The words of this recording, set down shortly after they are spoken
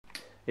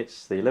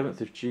It's the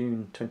 11th of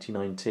June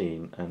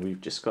 2019 and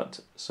we've just got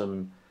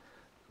some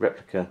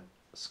replica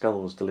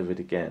skulls delivered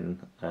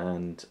again,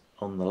 and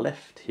on the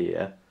left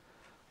here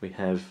we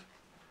have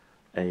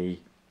a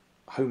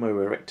Homo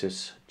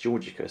erectus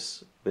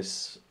georgicus.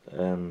 This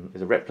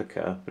is a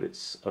replica, but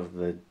it's of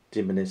the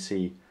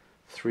Dmanisi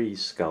 3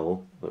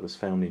 skull that was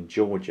found in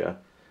Georgia.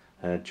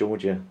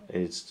 Georgia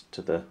is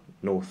to the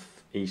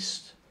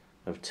northeast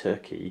of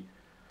Turkey.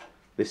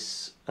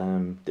 This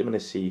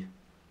Dmanisi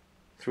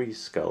 3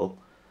 skull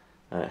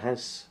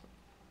has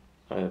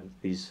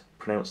these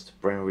pronounced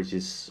brow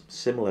ridges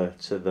similar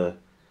to the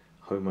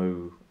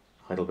Homo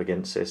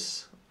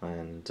heidelbergensis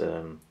and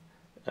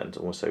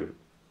also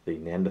the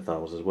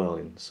Neanderthals as well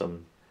in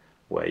some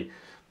way.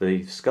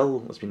 The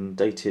skull has been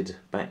dated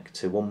back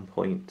to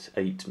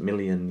 1.8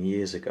 million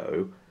years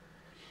ago.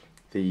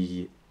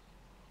 The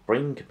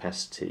brain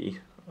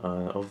capacity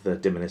of the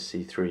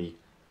Dmanisi 3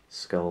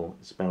 skull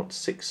is about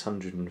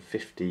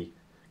 650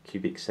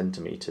 cubic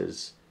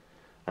centimeters.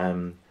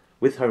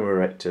 With Homo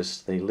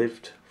erectus, they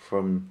lived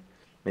from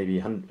maybe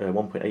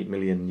 1.8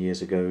 million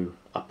years ago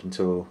up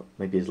until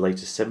maybe as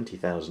late as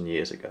 70,000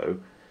 years ago.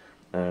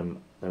 There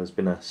has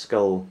been a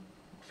skull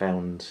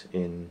found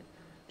in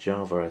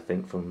Java, I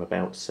think, from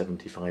about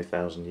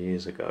 75,000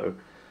 years ago,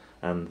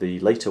 and the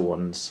later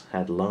ones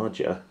had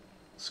larger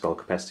skull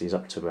capacities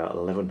up to about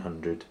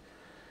 1100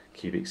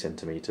 cubic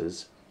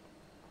centimeters.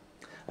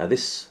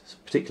 This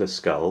particular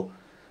skull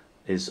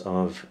is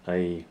of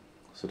a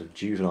sort of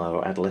juvenile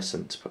or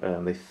adolescent.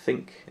 They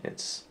think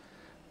it's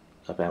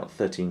about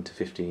 13 to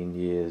 15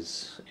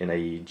 years in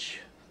age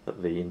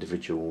that the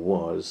individual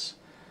was.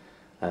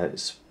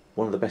 It's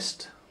one of the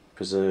best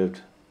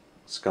preserved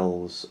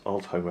skulls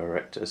of Homo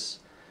erectus.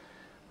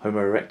 Homo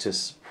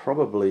erectus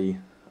probably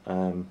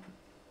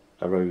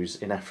arose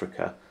in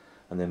Africa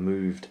and then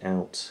moved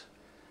out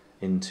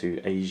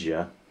into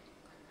Asia.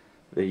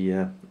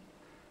 Here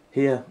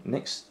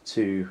next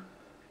to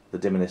the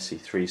Dmanisi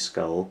 3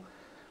 skull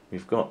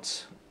we've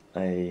got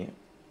a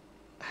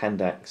hand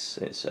axe.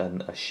 It's a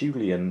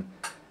Acheulean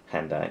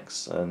hand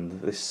axe, and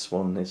this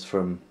one is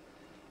from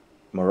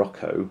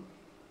Morocco.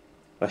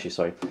 Actually,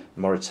 sorry,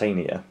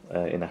 Mauritania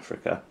in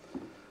Africa.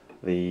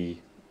 These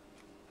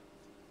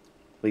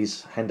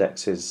hand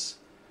axes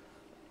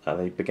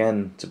they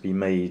began to be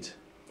made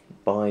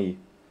by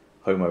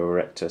Homo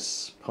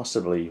erectus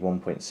possibly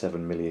 1.7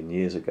 million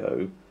years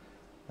ago,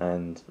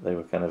 and they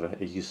were kind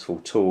of a useful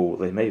tool.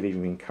 They may have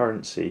even been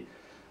currency.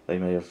 They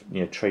may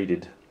have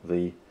traded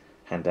the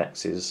hand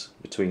axes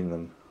between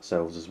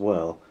themselves as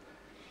well.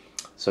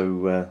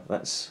 So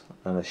that's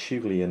an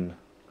Acheulean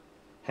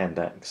hand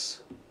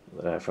axe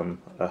from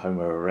a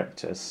Homo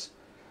erectus.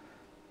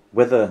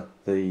 Whether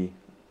the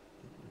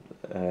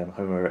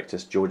Homo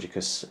erectus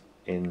georgicus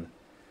in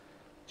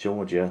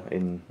Georgia,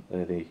 in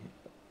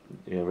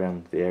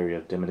around the area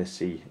of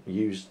Dmanisi,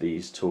 used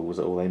these tools,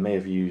 or they may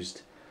have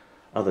used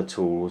other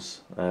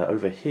tools.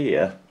 Over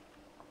here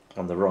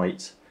on the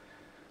right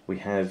we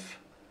have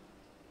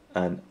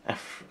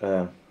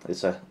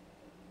it's a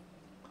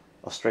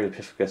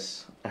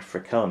Australopithecus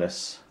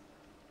africanus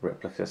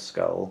replica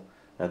skull.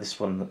 This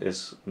one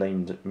is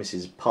named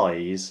Mrs.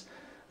 Pies.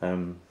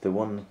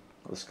 The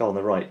skull on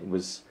the right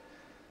was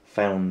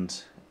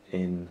found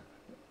in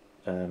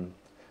a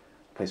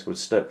place called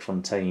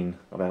Sterkfontein,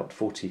 about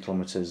 40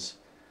 kilometres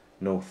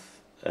north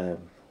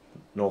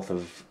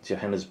of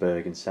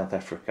Johannesburg in South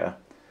Africa.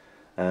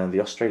 The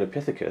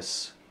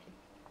Australopithecus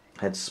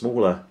had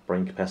smaller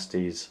brain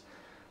capacities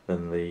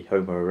than the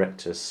Homo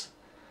erectus.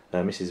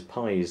 Mrs.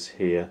 Pies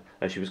here,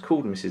 she was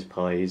called Mrs.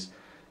 Pies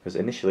because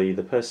initially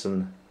the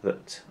person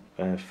that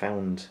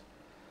found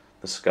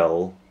the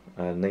skull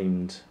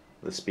named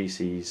the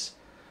species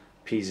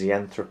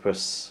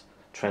Pisianthropus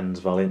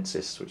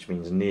transvaalensis, which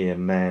means near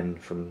man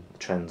from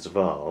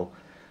Transvaal.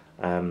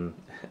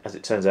 As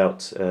it turns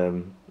out,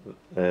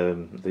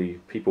 the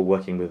people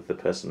working with the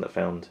person that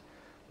found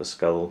the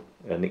skull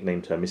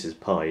nicknamed her Mrs.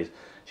 Pies.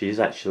 She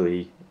is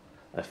actually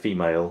a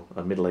female,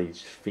 a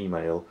middle-aged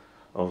female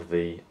of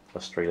the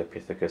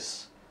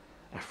Australopithecus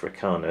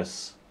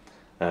africanus.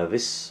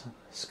 This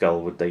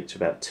skull would date to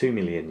about 2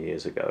 million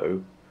years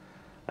ago.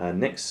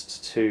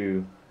 Next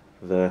to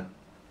the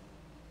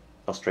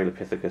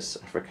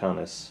Australopithecus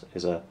africanus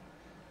is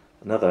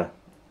another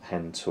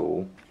hand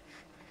tool.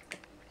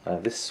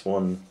 This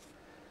one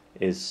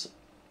is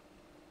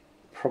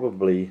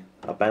probably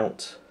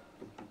about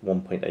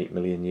 1.8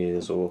 million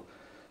years or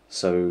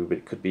so, but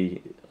it could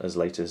be as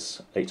late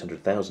as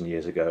 800,000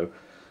 years ago.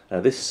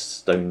 This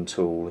stone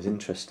tool is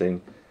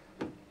interesting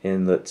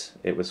in that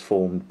it was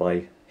formed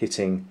by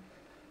hitting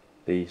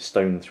the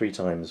stone 3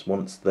 times,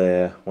 once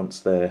there, once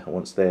there,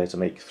 once there, to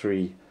make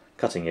 3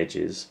 cutting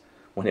edges.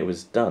 When it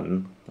was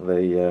done,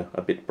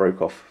 a bit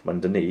broke off from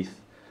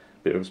underneath,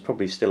 but it was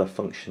probably still a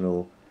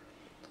functional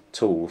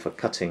tool for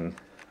cutting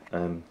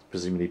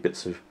presumably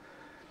bits of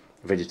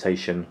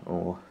vegetation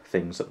or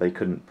things that they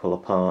couldn't pull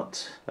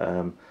apart.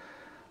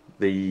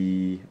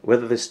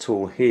 Whether this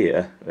tool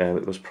here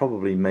it was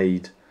probably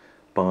made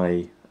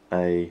by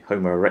a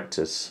Homo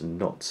erectus and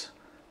not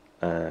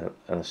an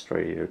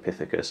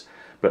Australopithecus,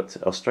 but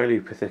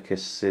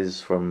Australopithecus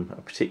is from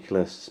a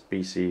particular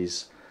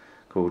species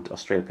called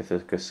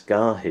Australopithecus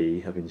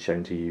garhi have been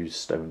shown to use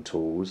stone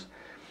tools.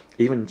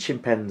 Even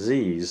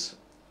chimpanzees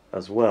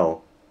as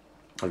well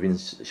have been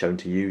shown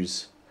to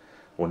use,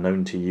 or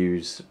known to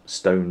use,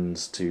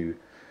 stones to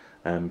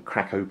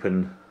crack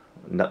open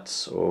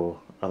nuts or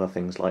other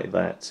things like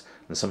that.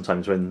 And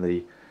sometimes when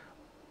the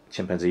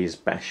chimpanzees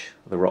bash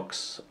the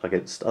rocks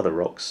against other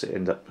rocks, it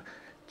ends up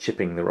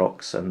chipping the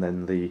rocks, and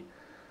then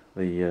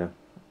the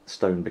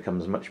stone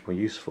becomes much more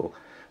useful.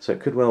 So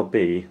it could well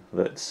be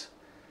that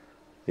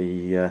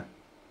the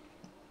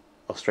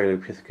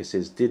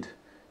Australopithecus did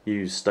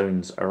use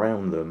stones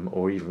around them,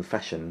 or even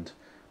fashioned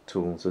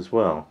tools as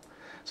well.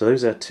 So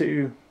those are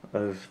two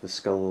of the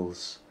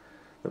skulls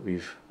that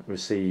we've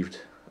received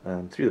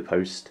through the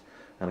post,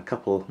 and a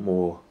couple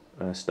more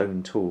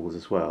stone tools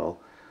as well.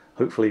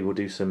 Hopefully we'll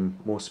do some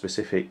more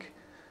specific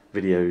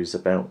videos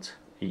about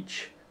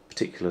each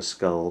particular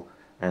skull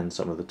and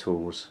some of the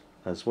tools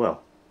as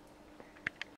well.